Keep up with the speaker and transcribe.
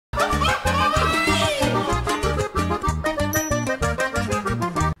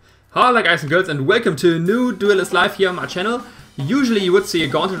Hello guys and girls, and welcome to a new Duelyst live here on my channel. Usually you would see a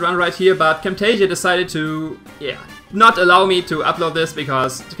gauntlet run right here, but Camtasia decided to, not allow me to upload this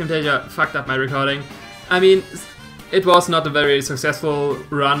because Camtasia fucked up my recording. I mean, it was not a very successful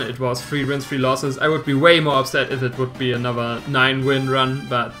run, it was 3 wins, 3 losses. I would be way more upset if it would be another 9-win run,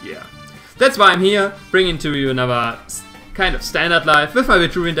 but yeah. That's why I'm here, bringing to you another kind of standard live with my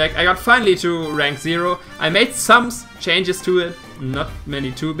Vetruvian deck. I got finally to rank 0. I made some changes to it, not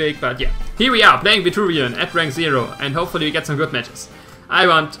many too big, but yeah. Here we are, playing Vetruvian at rank 0, and hopefully we get some good matches. I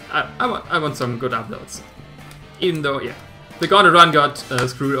want some good uploads. Even though, yeah, the gauntlet run got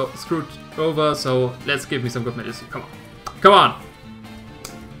screwed over, so let's give me some good matches. Come on. Come on!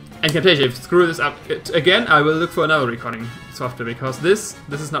 And Camtasia, if you screw this up again, I will look for another recording software, because this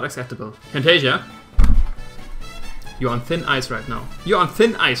is not acceptable. Camtasia, you're on thin ice right now. You're on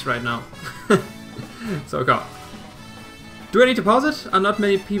thin ice right now. So go. Do I need to pause it? Are not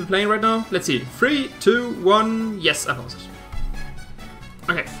many people playing right now? Let's see. 3, 2, 1. Yes, I pause it.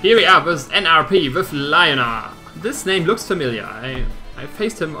 Okay, here we are with NRP with Lionar. This name looks familiar. I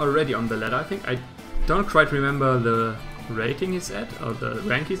faced him already on the ladder, I think. I don't quite remember the rating he's at, or the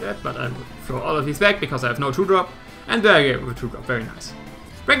rank he's at, but I will throw all of these back because I have no 2-drop. And there I get a 2-drop, very nice.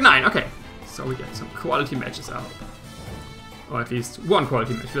 Rank 9, okay. So we get some quality matches out. Or at least one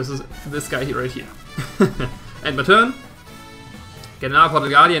quality match versus this guy here right here. End my turn. Get another Portal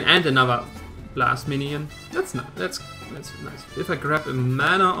Guardian and another Blast Minion. That's nice. If I grab a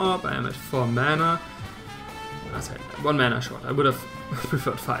mana orb, I am at 4 mana. I said 1 mana short. I would have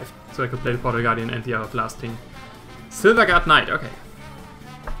preferred 5, so I could play the Portal Guardian and the other blasting. Silverguard Knight, okay.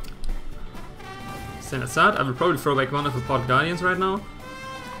 Standard start. I will probably throw back one of the Portal Guardians right now.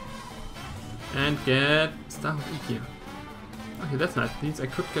 And get Star of Ikea. Okay, that's nice. Means I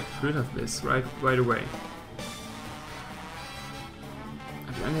could get rid of this right away.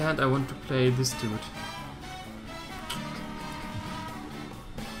 On the other hand, I want to play this dude.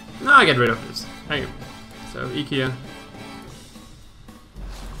 No, I get rid of this. Okay. So Ikea.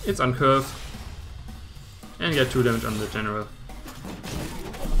 It's on curve. And get 2 damage on the general.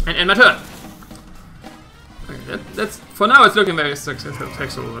 And end my turn. Okay, that's for now it's looking very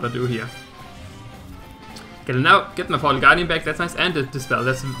successful what I do here. Get my Portal Guardian back, that's nice, and the Dispel,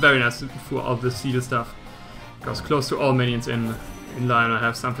 that's very nice for all the seal stuff. Because close to all minions in line I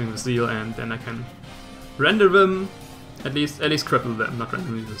have something with seal, and then I can render them, at least cripple them, not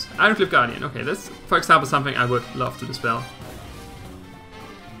render them. Iron Cliff Guardian, okay, that's for example something I would love to dispel.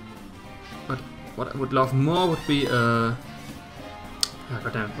 But what I would love more would be goddamn,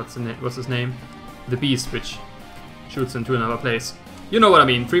 what's his name? The Beast, which shoots into another place. You know what I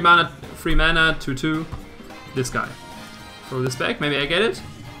mean, 3 mana, 2/2. This guy. Throw this back, maybe I get it?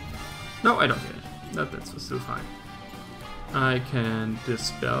 No, I don't get it. That's still fine. I can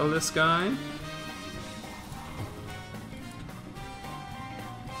dispel this guy.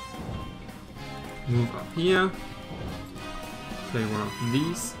 Move up here. Play one of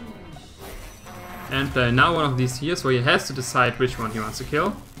these. And play now one of these here, so he has to decide which one he wants to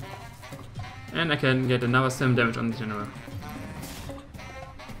kill. And I can get another 7 damage on the general.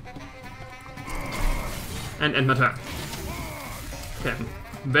 And end my turn. Okay,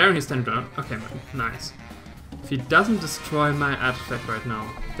 very his turn. Okay, nice. If he doesn't destroy my artifact right now,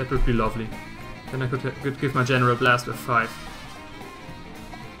 that would be lovely. Then I could give my general blast with 5.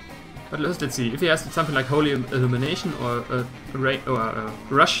 But let's see. If he has something like Holy Illumination or a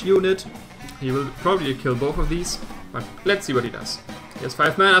Rush unit, he will probably kill both of these. But let's see what he does. He has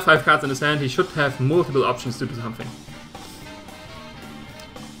 5 mana, 5 cards in his hand. He should have multiple options to do something.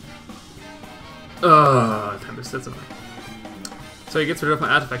 Tempest, that's annoying. So he gets rid of my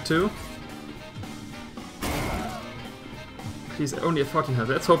artifact too. He's only at 14 health.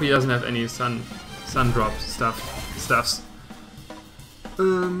 Let's hope he doesn't have any sun drop stuffs.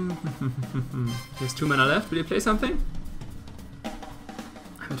 He has 2 mana left. Will he play something?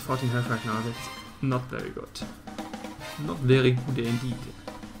 I'm at 14 health right now. That's not very good. Not very good indeed.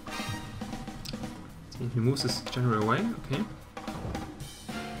 He moves his general away. Okay.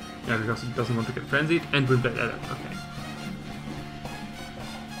 Yeah, because he doesn't want to get frenzied, and Windblade added. Okay.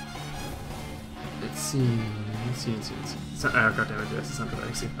 Let's see. So, goddammit, this is not good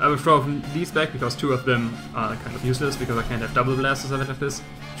actually. I will throw these back because 2 of them are kind of useless because I can't have double blast or something like this.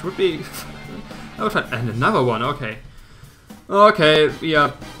 Which would be. I would find. And another one, okay. Okay,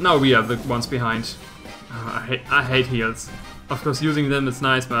 now we are the ones behind. I hate heals. Of course, using them is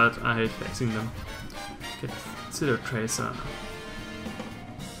nice, but I hate facing them. Get Consider Tracer.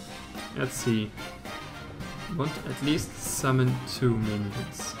 Let's see. Want to at least summon 2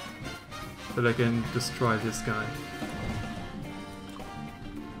 minions. that I can destroy this guy.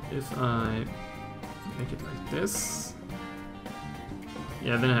 If I make it like this,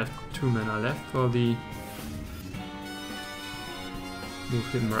 yeah, then I have 2 mana left for the... Move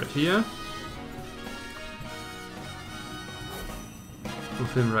him right here.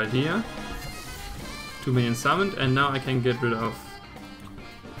 Move him right here. 2 minions summoned, and now I can get rid of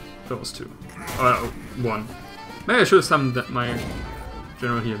those 2. Oh, 1. Maybe I should have summoned my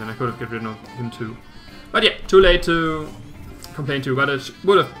general here, then I could have get rid of him too. But yeah, too late to complain too, but it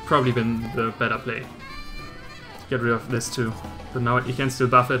would have probably been the better play. Get rid of this too. But now you can still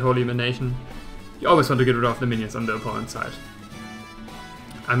buff that Holy Emanation. You always want to get rid of the minions on the opponent's side.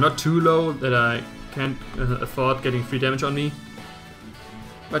 I'm not too low that I can't afford getting free damage on me.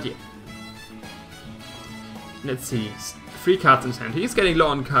 But yeah. Let's see. 3 cards in his hand. He's getting low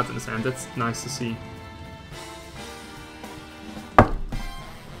on cards in his hand. That's nice to see.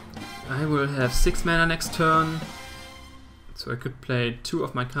 I will have 6 mana next turn. So I could play 2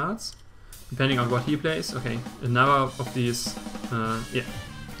 of my cards. Depending on what he plays. Okay, another of these. Yeah,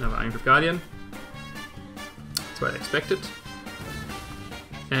 another Iron Guardian. That's what I expected.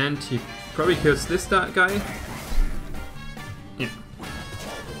 And he probably kills this guy. Yeah.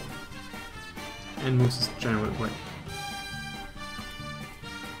 And moves his general away.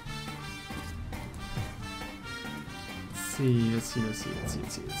 Let's see.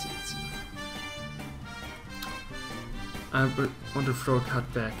 I want to throw a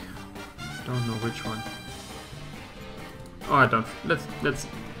card back. Don't know which one. Oh, I don't. Let's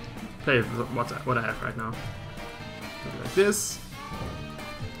play with what I have right now. Like this,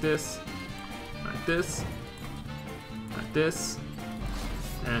 like this, like this,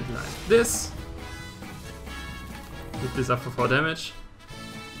 and like this. Hit this up for 4 damage.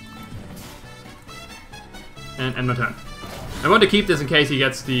 And end my turn. I want to keep this in case he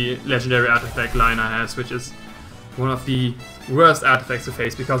gets the legendary artifact Liner has, which is one of the worst artifacts to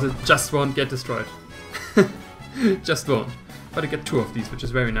face because it just won't get destroyed. Just won't. But I get 2 of these, which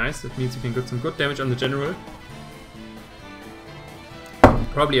is very nice. That means you can get some good damage on the general.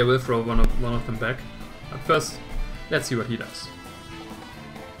 Probably I will throw one of them back. But first, let's see what he does.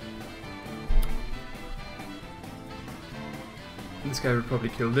 This guy will probably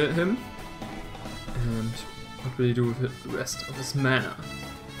kill him. And what will he do with the rest of his mana?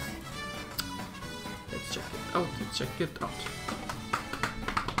 Let's check it out. Let's check it out.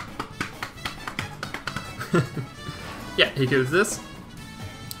 Yeah, he kills this.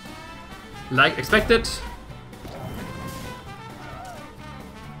 Like expected.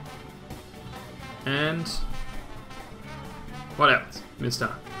 And what else,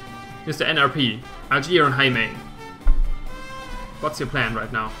 Mr. NRP, Algier and Jaime? What's your plan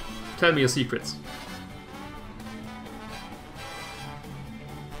right now? Tell me your secrets.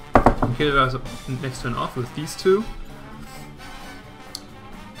 Kill us next turn off with these 2.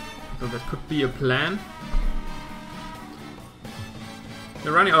 So that could be a plan.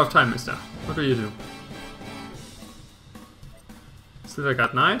 You're running out of time, mister. What do you do? Silver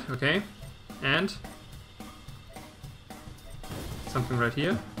Guard Knight, okay. And something right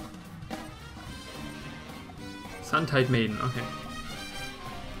here. Sun-Tide Maiden, okay.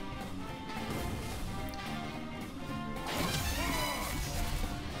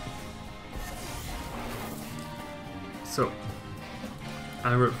 So,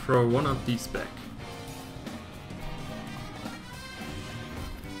 I will throw one of these back.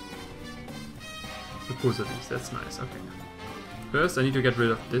 Both of these, that's nice, okay. First, I need to get rid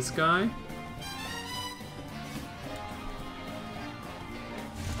of this guy.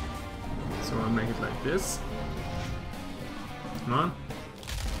 So I'll make it like this. Come on.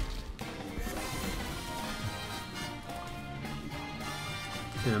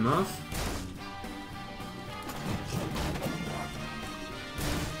 Kill him off.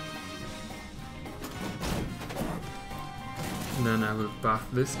 And then I will buff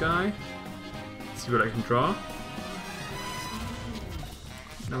this guy. See what I can draw.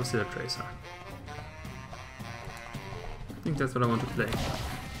 Now we'll see that Tracer. I think that's what I want to play.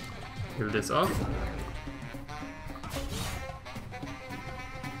 Kill this off.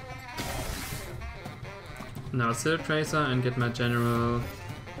 Now Silver Tracer and get my general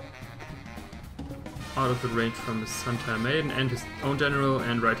out of the range from the Sun-Tide Maiden and his own general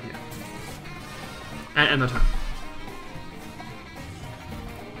and right here. And end my turn.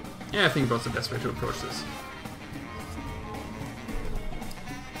 Yeah, I think that's the best way to approach this.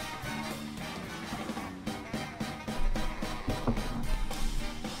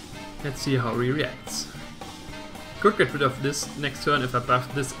 Let's see how he reacts. Could get rid of this next turn if I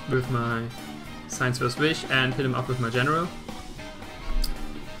buff this with my Science First Wish and hit him up with my general.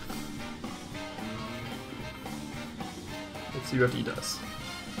 Let's see what he does.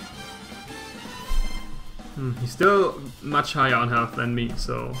 He's still much higher on health than me,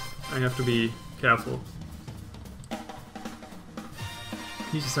 so I have to be careful. He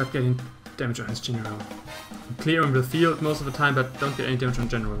needs to start getting damage on his general. I'm clearing the field most of the time, but don't get any damage on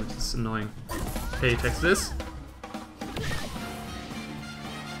general, which is annoying. Okay, he takes this.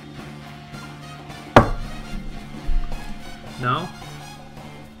 Now?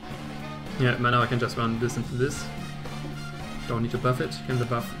 Yeah, now I can just run this into this. Don't need to buff it. Can the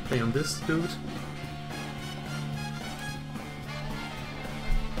buff play on this dude?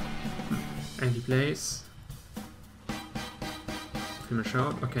 And he plays. Finish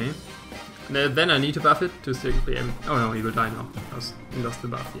out, okay. Then I need to buff it to still be able. Oh no, he will die now. Because he lost the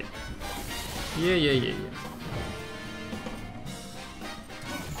buff, yeah. Yeah.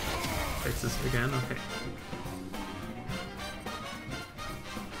 Takes this again, okay.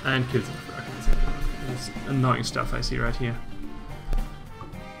 And kills it. It's annoying stuff I see right here.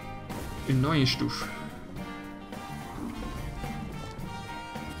 Annoying stuff.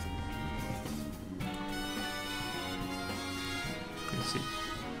 Let's see.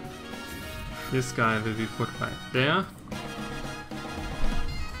 This guy will be put right there.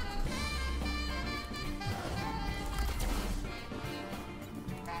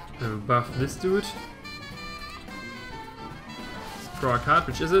 I will buff this dude. Draw a card,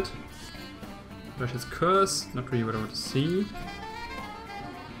 which is it? Rush his curse, not really what I want to see.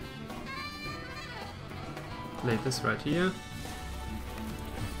 Play this right here.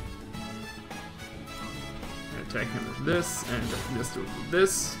 Attack him with this, and this dude with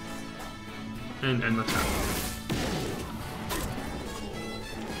this. And end my turn.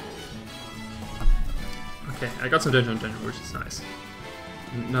 Okay, I got some damage on general, which is nice.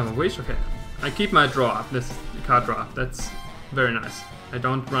 Another wish, okay. I keep my draw up, this card draw up, that's very nice. I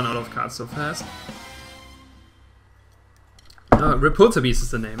don't run out of cards so fast. Repulsor Beast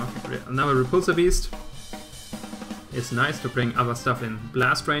is the name. Okay, another Repulsor Beast. It's nice to bring other stuff in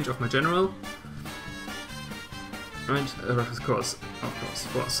blast range of my general. And of course,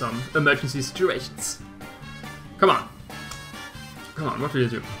 for some emergency situations. Come on, what will you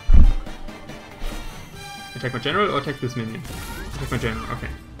do? Attack my general or attack this minion? Attack my general, okay.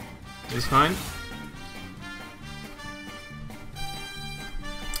 It's fine.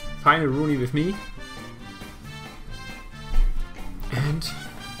 Final Rooney with me. And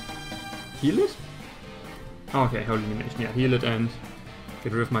heal it? Oh, okay, holy elimination. Yeah, heal it and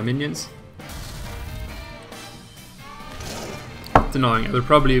get rid of my minions. It's annoying. I will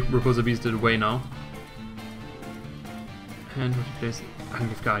probably Repulsor Beast it away now. And what place? I can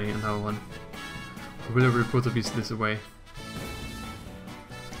give Guardian another one. Or will I Repulsor Beast this away?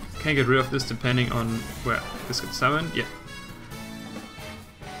 Can get rid of this depending on where this gets summoned. Yeah.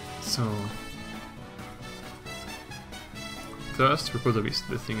 So first, Repulsor Beast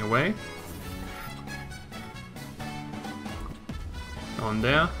this thing away. On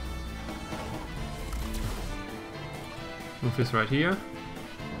there. Move this right here.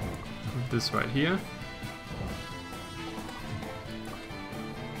 Move this right here.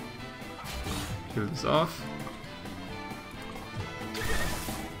 Kill this off.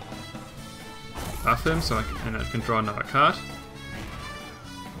 Buff him so I can draw another card.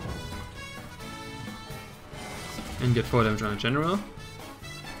 And get 4 damage on a general.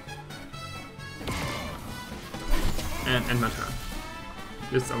 And end my turn.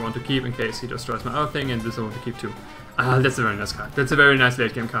 This I want to keep in case he destroys my other thing, and this I want to keep too. That's a very nice card. That's a very nice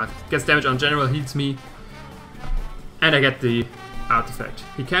late game card. Gets damage on general, heals me. And I get the artifact.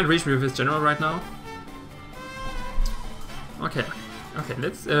 He can't reach me with his general right now. Okay. Okay,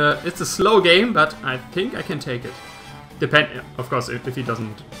 let's it's a slow game, but I think I can take it. Of course, if he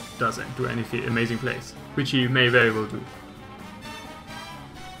doesn't do any amazing plays, which he may very well do.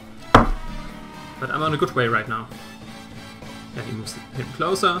 But I'm on a good way right now. Yeah, he moves him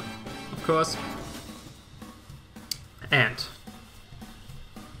closer, of course. And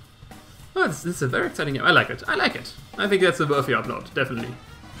oh, this is a very exciting game. I like it. I like it. I think that's a worthy upload, definitely.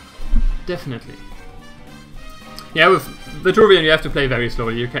 Definitely. Yeah, with Vetruvian you have to play very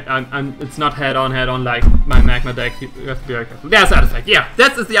slowly. You can, it's not head-on like my Magma deck. You have to be very careful. There's the artifact. Yeah,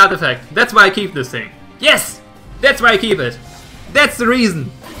 that is the artifact. That's why I keep this thing. Yes, that's why I keep it. That's the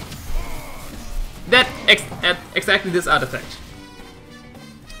reason. Exactly this artifact.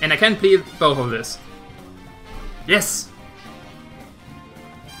 And I can play both of this. Yes.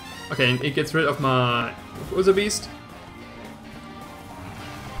 Okay, and it gets rid of my Repulsor Beast.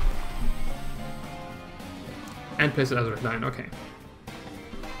 And place it as a red line, okay.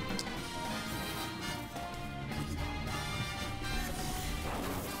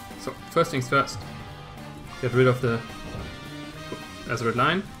 So, first things first. Get rid of the There's a red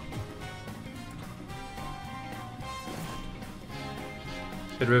line.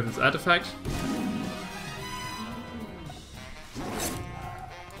 Get rid of this artifact.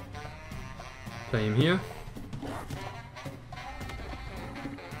 Play him here.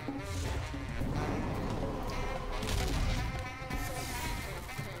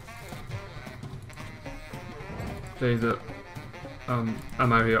 Play the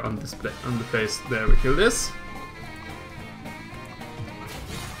Amaria on display on the face. There we kill this.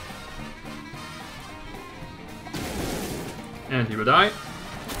 And he will die.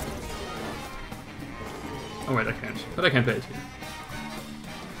 Oh wait, I can't. But I can play it here.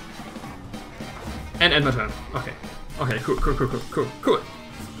 And end my turn. Okay. Okay, cool. Cool.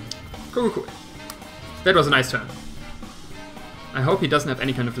 That was a nice turn. I hope he doesn't have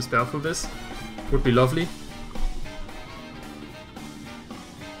any kind of dispel for this. Would be lovely.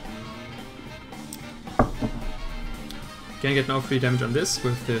 Can get no free damage on this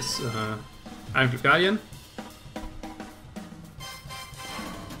with this Ironclave Guardian.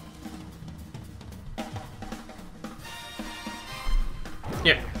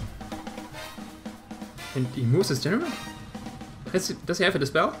 Yeah. And he moves his general? Does he have a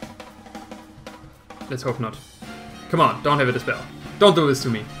dispel? Let's hope not. Come on, don't have a dispel. Don't do this to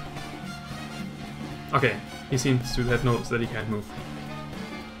me. Okay, he seems to have noticed that he can't move.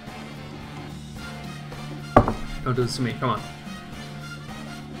 Don't do this to me, come on.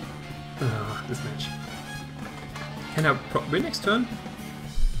 This match. Can I win next turn?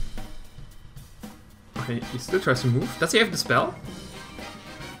 Okay, he still tries to move. Does he have the spell?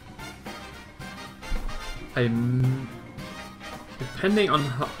 Depending on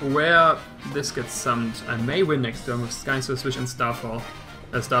where this gets summoned, I may win next turn with Sky Switch and Starfall.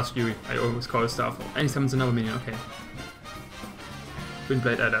 Star Fury, I always call it Starfall. And he summons another minion, okay. Twin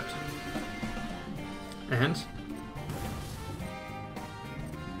Blade Adapt. And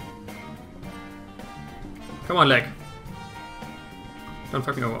come on, leg. Don't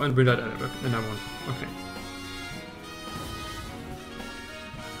fuck me over. And Twin Blade Adapt, and I won. Okay.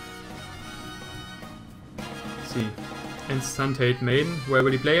 Let's see. Instantate Maiden. Where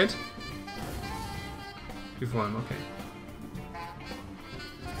will he play it? Before him, okay.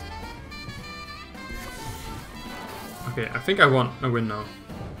 Okay, I think I win now.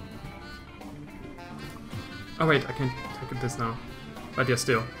 Oh wait, I can't take this now. But yeah,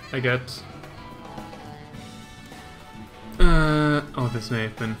 still. I get... oh, this may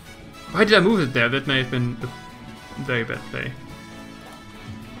have been... Why did I move it there? That may have been a very bad play.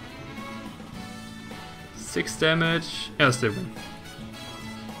 6 damage. Yeah, I still win.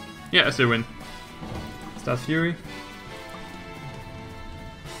 Yeah, I still win. Star Fury.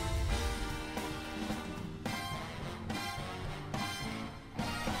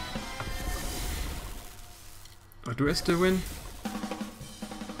 Or do I still win?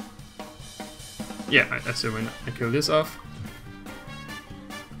 Yeah, I still win. I kill this off.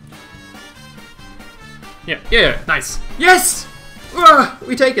 Yeah, nice. Yes!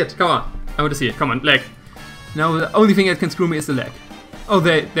 We take it. Come on. I want to see it. Come on, leg. Now the only thing that can screw me is the leg. Oh,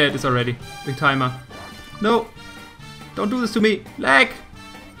 there it is already. The timer. No. Don't do this to me. Leg!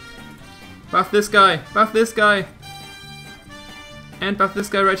 Buff this guy. Buff this guy. And buff this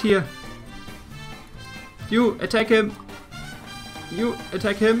guy right here. You attack him. You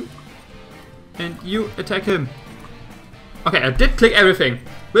attack him. And you attack him. Okay, I did click everything.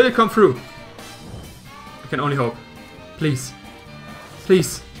 Will it come through? I can only hope. Please.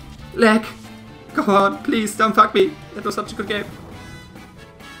 Please. Lag. Come on, please, don't fuck me. That was such a good game.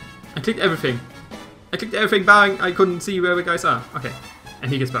 I clicked everything. I clicked everything barring I couldn't see where the guys are. Okay.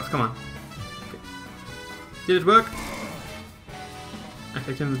 And he gets buffed. Come on. Okay. Did it work? I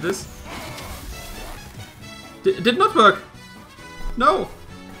clicked him with this. It did not work. No.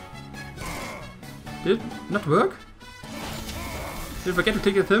 Did it not work? Did I forget to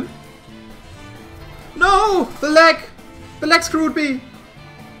click with him? No! The lag! The lag screwed me!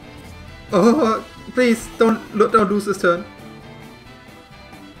 Oh, please don't lose this turn.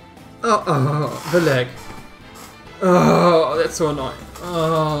 Oh, the lag. Oh, that's so annoying.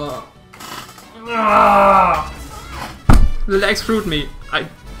 Oh. The lag screwed me.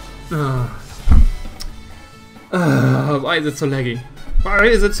 Why is it so laggy? Why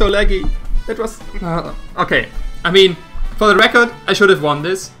is it so laggy? That was okay. I mean, for the record, I should have won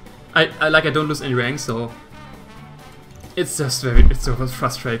this. I don't lose any ranks, so it's just it's so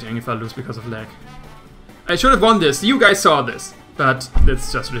frustrating if I lose because of lag. I should have won this. You guys saw this, but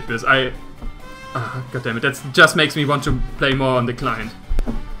that's just ridiculous. God damn it, that just makes me want to play more on the client.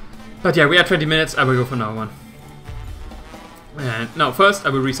 But yeah, we are 20 minutes. I will go for another one. And now, first I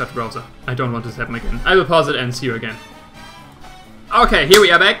will restart the browser. I don't want this to happen again. I will pause it and see you again. Okay, here we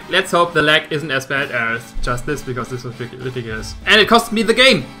are back. Let's hope the lag isn't as bad as just this, because this was ridiculous. And it cost me the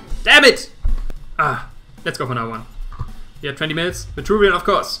game! Damn it! Let's go for another one. Yeah, 20 minutes. Vetruvian, of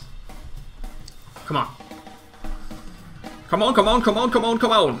course. Come on. Come on, come on, come on, come on,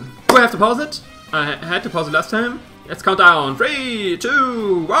 come on. Do I have to pause it? I had to pause it last time. Let's count down. 3,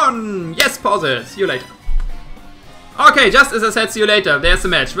 2, 1. Yes, pause it. See you later. Okay, just as I said, see you later. There's the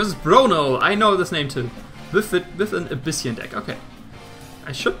match versus Bruno. I know this name too. With an Abyssian deck. Okay.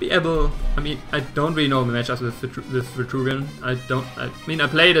 I should be able... I mean, I don't really know the matchups with Vetruvian. I mean, I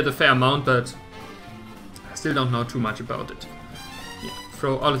played it a fair amount, but I still don't know too much about it. Yeah.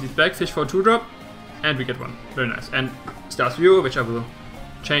 Throw all of these back. Fish for a 2-drop. And we get one. Very nice. And Stars View, which I will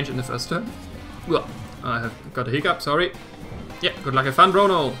change in the first turn. Well, I have got a hiccup, sorry. Yeah, good luck and fun,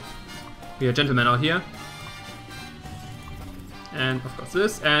 Bruno. We are gentlemen out here. And of course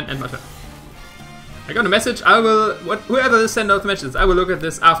this, and my turn. I got a message. I will, whoever send out the messages, I will look at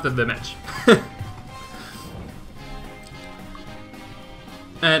this after the match.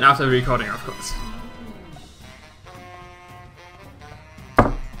 And after the recording, of course.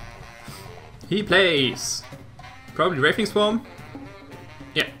 He plays probably Raving Swarm.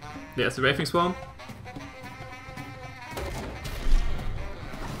 Yeah, there's the Raving Swarm.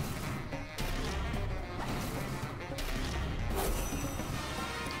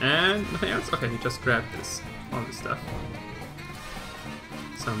 And nothing else? Okay, just grab this, all this stuff.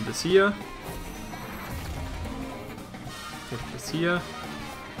 Some this here. Take this here.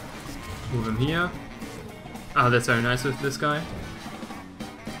 Move him here. Ah, that's very nice with this guy.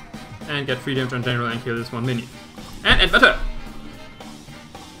 And get 3 damage on general and kill this one minion. And end better!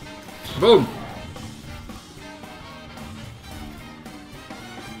 Boom!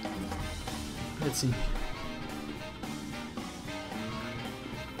 Let's see.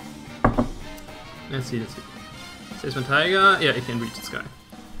 Let's see. Says one tiger. Yeah, it can reach this guy.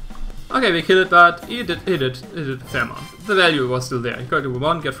 Okay, we kill it, but he did a fair amount. The value was still there. He got to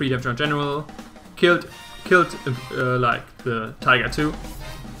 1, get 3 damage on general, killed like the tiger too.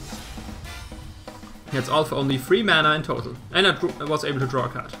 That's all for only 3 mana in total, and I was able to draw a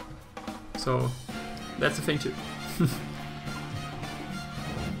card. So that's the thing too.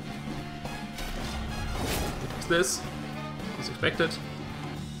 What's this? Was expected.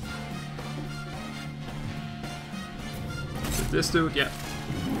 This dude, yeah.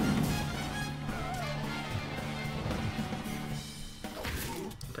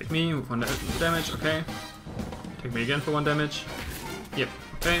 Take me with 1 damage, okay. Take me again for 1 damage. Yep,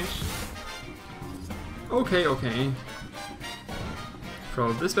 okay. Okay.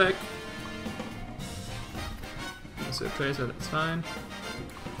 Throw this back. Insert a tracer, that's fine.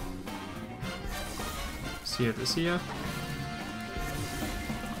 Sear this here.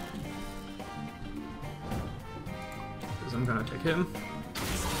 I'm gonna take him.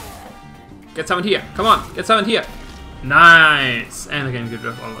 Get summoned here. Come on, get summoned here. Nice. And again, get rid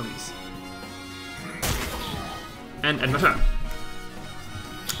of all of these. And end my turn.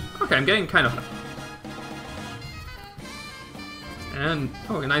 Okay, I'm getting kind of lucky. And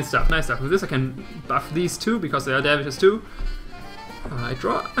oh, nice stuff, nice stuff. With this, I can buff these two because they are damages too. I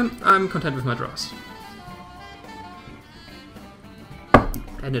draw. I'm content with my draws.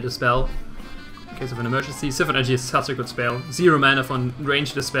 And it a spell. In case of an emergency. Siph Energy is such a good spell. 0 mana for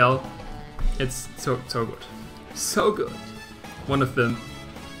range the spell. It's so good. So good. One of the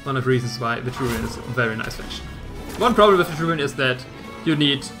reasons why Vetruvian is a very nice faction. One problem with Vetruvian is that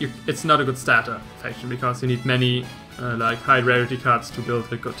it's not a good starter faction because you need many like high rarity cards to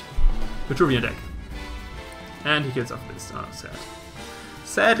build a good Vetruvian deck. And he kills off this. Oh, sad.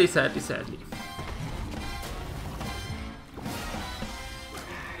 Sadly.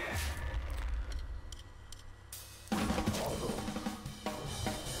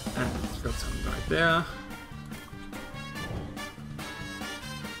 Got some right there.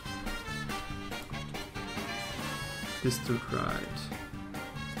 This dude right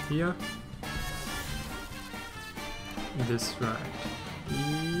here. This right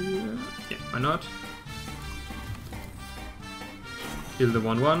here. Yeah, why not? Kill the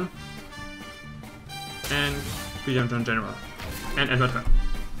 1/1. And 3 damage on general. And end my turn.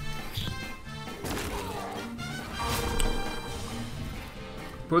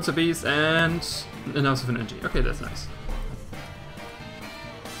 Puts a beast and an House of Energy. Okay, that's nice.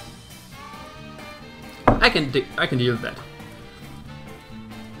 I can deal with that.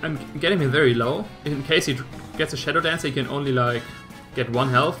 I'm getting him very low. In case he gets a Shadow Dancer, he can only like get 1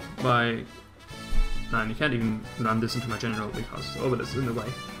 health by... Nah, you can't even run this into my general because Obelisk is in the way.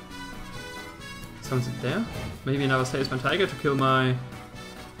 Someone's there? Maybe another Salesman Tiger to kill my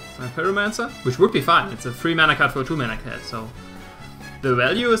Pyromancer? Which would be fine. It's a 3 mana card for a 2 mana card, so... the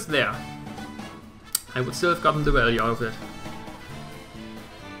value is there. I would still have gotten the value out of it.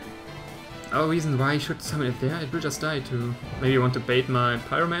 Our reason why I should summon it there, it will just die too. Maybe I want to bait my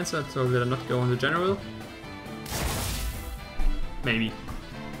Pyromancer so that I not go on the general. Maybe.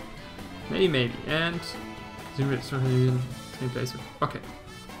 Maybe. And it's not in the same place. Okay.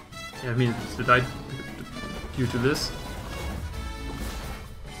 Yeah, I mean it's the die due to this.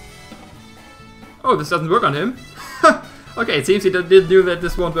 Oh, this doesn't work on him. Okay, it seems he did knew that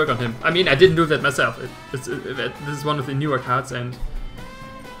this won't work on him. I mean, I didn't do that myself. This is one of the newer cards, and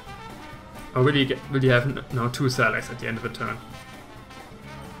oh, will you have now 2 Sarlacs at the end of the turn?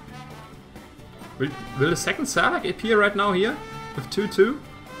 Will the second Sarlacc appear right now here with 2/2?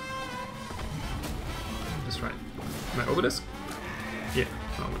 Just right. Am I over this? Yeah,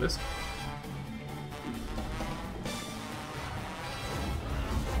 I'm over this.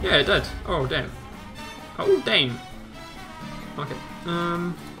 Yeah, it did. Oh damn. Oh damn. Okay.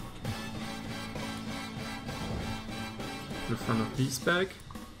 In front of these back.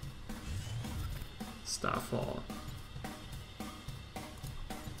 Starfall.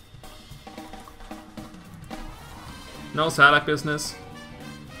 No Sarlacc business.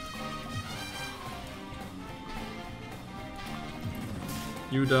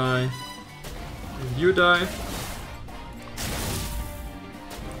 You die. And you die.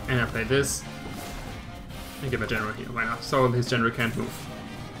 And I play this. And get my general here. Why not? So his general can't move.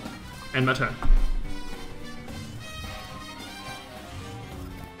 And my turn.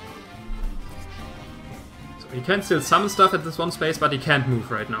 So he can still summon stuff at this one space, but he can't move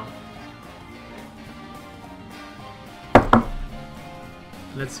right now.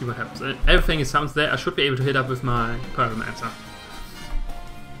 Let's see what happens. Everything is summoned there. I should be able to hit up with my Pyromancer,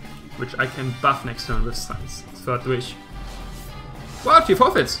 which I can buff next turn with Sun's Third Wish. What? He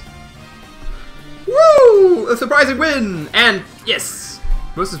forfeits! Woo! A surprising win! And yes!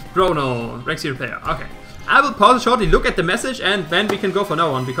 Versus Bruno, rank 0 player. Okay. I will pause it shortly, look at the message, and then we can go for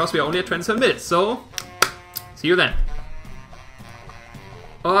no one, because we are only at 27 minutes. So, see you then.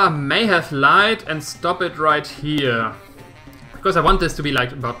 Oh, I may have lied and stop it right here. Because I want this to be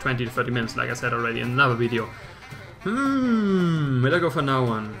like about 20 to 30 minutes, like I said already in another video. Will I go for no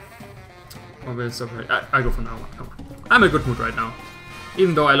one? Or will it stop right? I go for no one, come on. I'm in a good mood right now.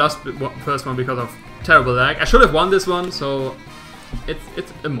 Even though I lost the first one because of terrible lag. I should have won this one, so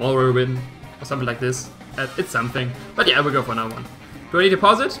it's a moral win or something like this. It's something. But yeah, I will go for another one. Do I need to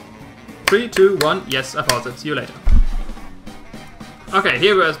pause it? 3, 2, 1. Yes, I pause it. See you later. Okay,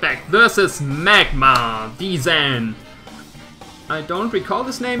 here we're back versus Magma, Zen. I don't recall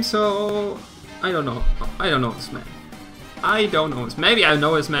this name, so I don't know. I don't know this man. I don't know his. Maybe I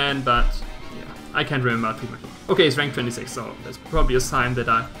know his man, but yeah, I can't remember too much. Okay, he's rank 26, so that's probably a sign that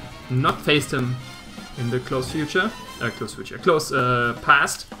I not faced him in the close future. Close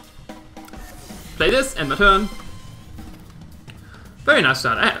past. Play this, end my turn. Very nice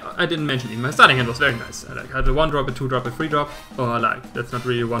start. I didn't mention it. My starting hand was very nice. I had a 1-drop, a 2-drop, a 3-drop. Or like, that's not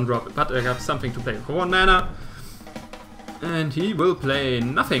really a 1-drop, but I got something to play for 1 mana. And he will play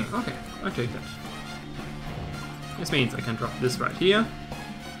nothing. Okay, I take that. This means I can drop this right here.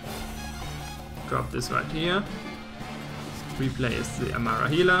 Drop this right here. Replace the Amara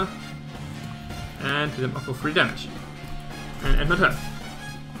healer. And hit him off for 3 damage. And end my turn.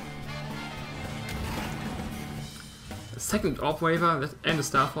 Second Orb Waver and a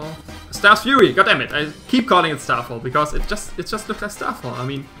Starfall. Star's Fury, goddammit, I keep calling it Starfall because it just looks like Starfall. I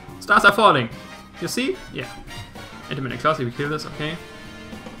mean, stars are falling. You see? Yeah. Intermittent Classy, we kill this, okay.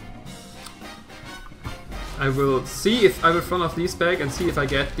 I will see if I will front off these back and see if I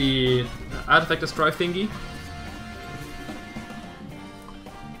get the Artifact Destroy thingy.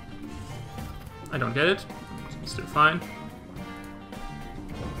 I don't get it. Still fine.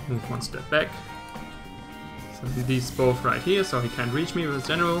 Move 1 step back. So these both right here, so he can't reach me with his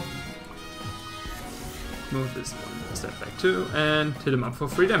general. Move this 1 step back too, and hit him up for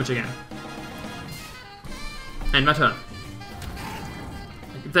 3 damage again. And my turn.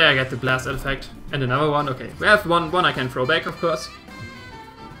 There I get the blast artifact. And another one, okay. We have one I can throw back, of course.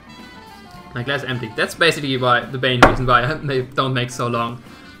 My glass empty. That's basically why the main reason why I don't make so long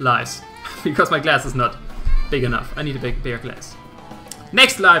lives. Because my glass is not big enough. I need a bigger glass.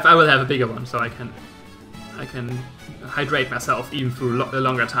 Next live I will have a bigger one, so I can hydrate myself even through a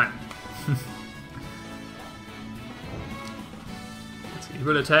longer time. Let's see, he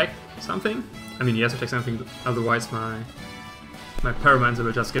will attack something. I mean, he has to attack something, otherwise my Pyromancer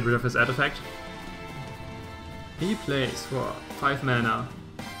will just get rid of his artifact. He plays for 5 mana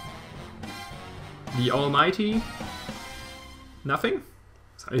the Almighty. Nothing?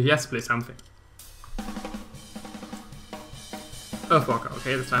 So he has to play something. Earthwalker.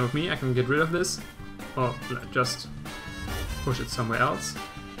 Okay, that's fine with me. I can get rid of this. Or just push it somewhere else.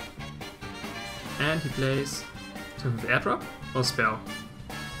 And he plays something with airdrop or spell.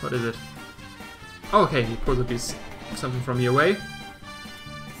 What is it? Oh, okay, he pulls a piece something from your way.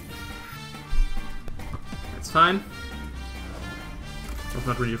 That's fine. It's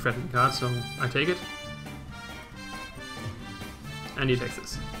not really a threatening card, so I take it. And he takes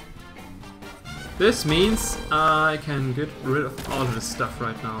this. This means I can get rid of all of this stuff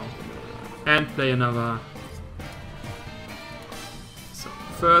right now. And play another. So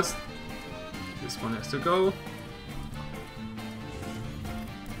first, this one has to go.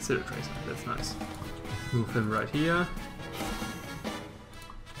 Silver Tracer, that's nice. Move him right here.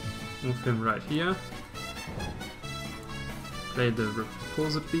 Move him right here. Play the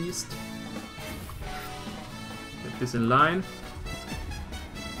Repulsor Beast. Get this in line.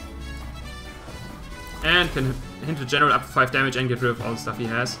 And can hint the general up to 5 damage and get rid of all the stuff he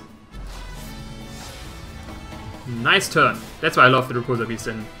has. Nice turn. That's why I love the Repulsor Beast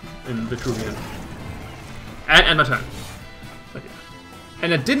in Vetruvian. And my turn. Okay.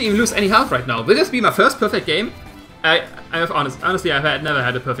 And I didn't even lose any health right now. Will this be my first perfect game? Honestly, I've never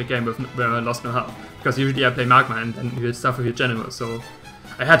had a perfect game where I lost no health. Because usually I play Magma and then you get stuff with your general. So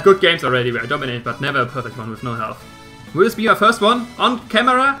I had good games already where I dominate, but never a perfect one with no health. Will this be my first one on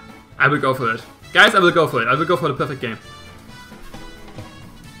camera? I will go for it. Guys, I will go for it. I will go for the perfect game.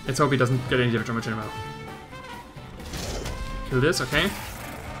 Let's hope he doesn't get any damage on my general. Kill this, okay.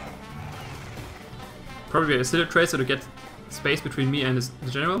 Probably a Silver Tracer to get space between me and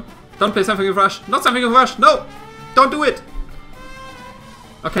the general. Don't play something with rush. Not something with rush. No! Don't do it!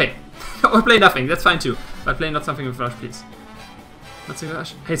 Okay. Or play nothing. That's fine too. But play not something with rush, please. Not something with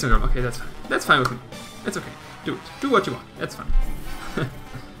rush. Hey, something. Okay, that's fine. That's fine with me. It's okay. Do it. Do what you want. That's fine.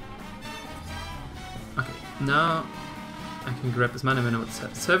 Okay. Now I can grab this mana when I'm at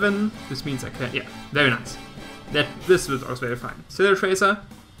 7. This means I can. Yeah. Very nice. This was also very fine. Silver Tracer.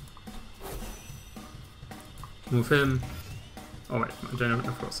 Move him. Oh wait, my general,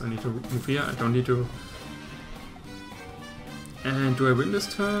 of course, I need to move here. I don't need to. And do I win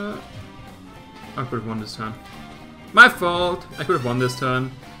this turn? I could have won this turn. My fault! I could have won this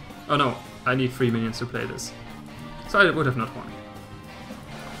turn. Oh no, I need 3 minions to play this. So I would have not won.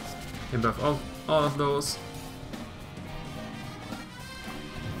 Can buff all of those.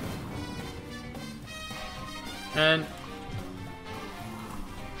 And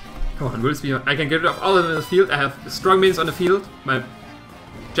come on, will this be? I can get rid of all of them in the field. I have strong minions on the field. My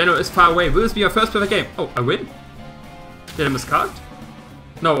general is far away. Will this be my first perfect game? Oh, I win? Did I miscard?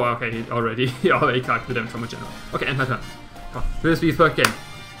 No, okay, he already carded the damage from my general. Okay, end my turn. Oh, will this be the perfect game?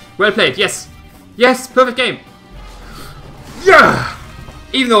 Well played, yes! Yes, perfect game! Yeah!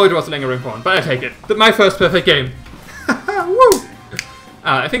 Even though it was a lingering pawn, but I take it. My first perfect game. Woo!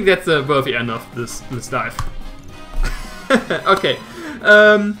 I think that's a worthy end of this dive. Okay.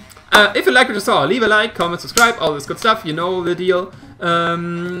 If you liked what you saw, leave a like, comment, subscribe, all this good stuff, you know the deal.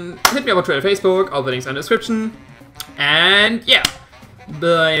 Hit me up on Twitter, Facebook, all the links in the description. And yeah,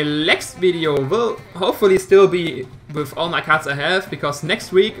 the next video will hopefully still be with all my cards I have, because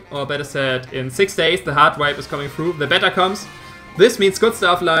next week, or better said, in 6 days, the hard wipe is coming through, the beta comes. This means good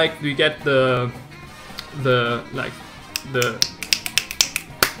stuff like we get the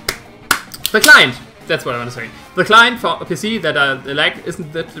client. That's what I want to say. The client for PC that I like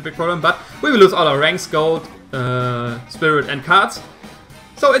isn't that a big problem, but we will lose all our ranks, gold, spirit, and cards.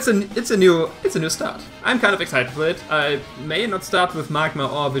 So it's a new start. I'm kind of excited for it. I may not start with Magma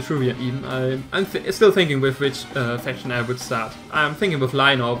or Vetruvian even. I'm still thinking with which faction I would start. I'm thinking with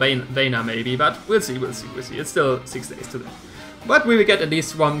Lion or Vayner maybe, but we'll see. It's still 6 days to that. But we will get at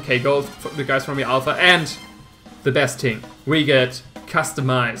least 1k gold for the guys from the alpha, and the best thing, we get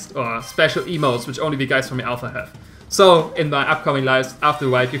customized or special emotes which only the guys from the alpha have. So in my upcoming lives after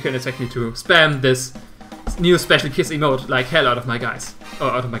the wipe, you can expect me to spam this new special kiss emote like hell out of my guys. Or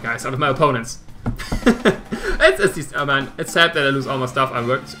out of my opponents. It's sad that I lose all my stuff I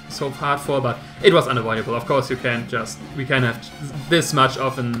worked so hard for, but it was unavoidable. Of course we can't have this much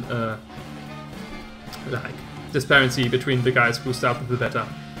of an like disparity between the guys who start with the beta,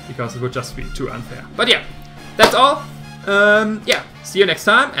 because it would just be too unfair. But yeah, that's all. Yeah, see you next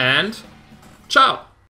time, and ciao!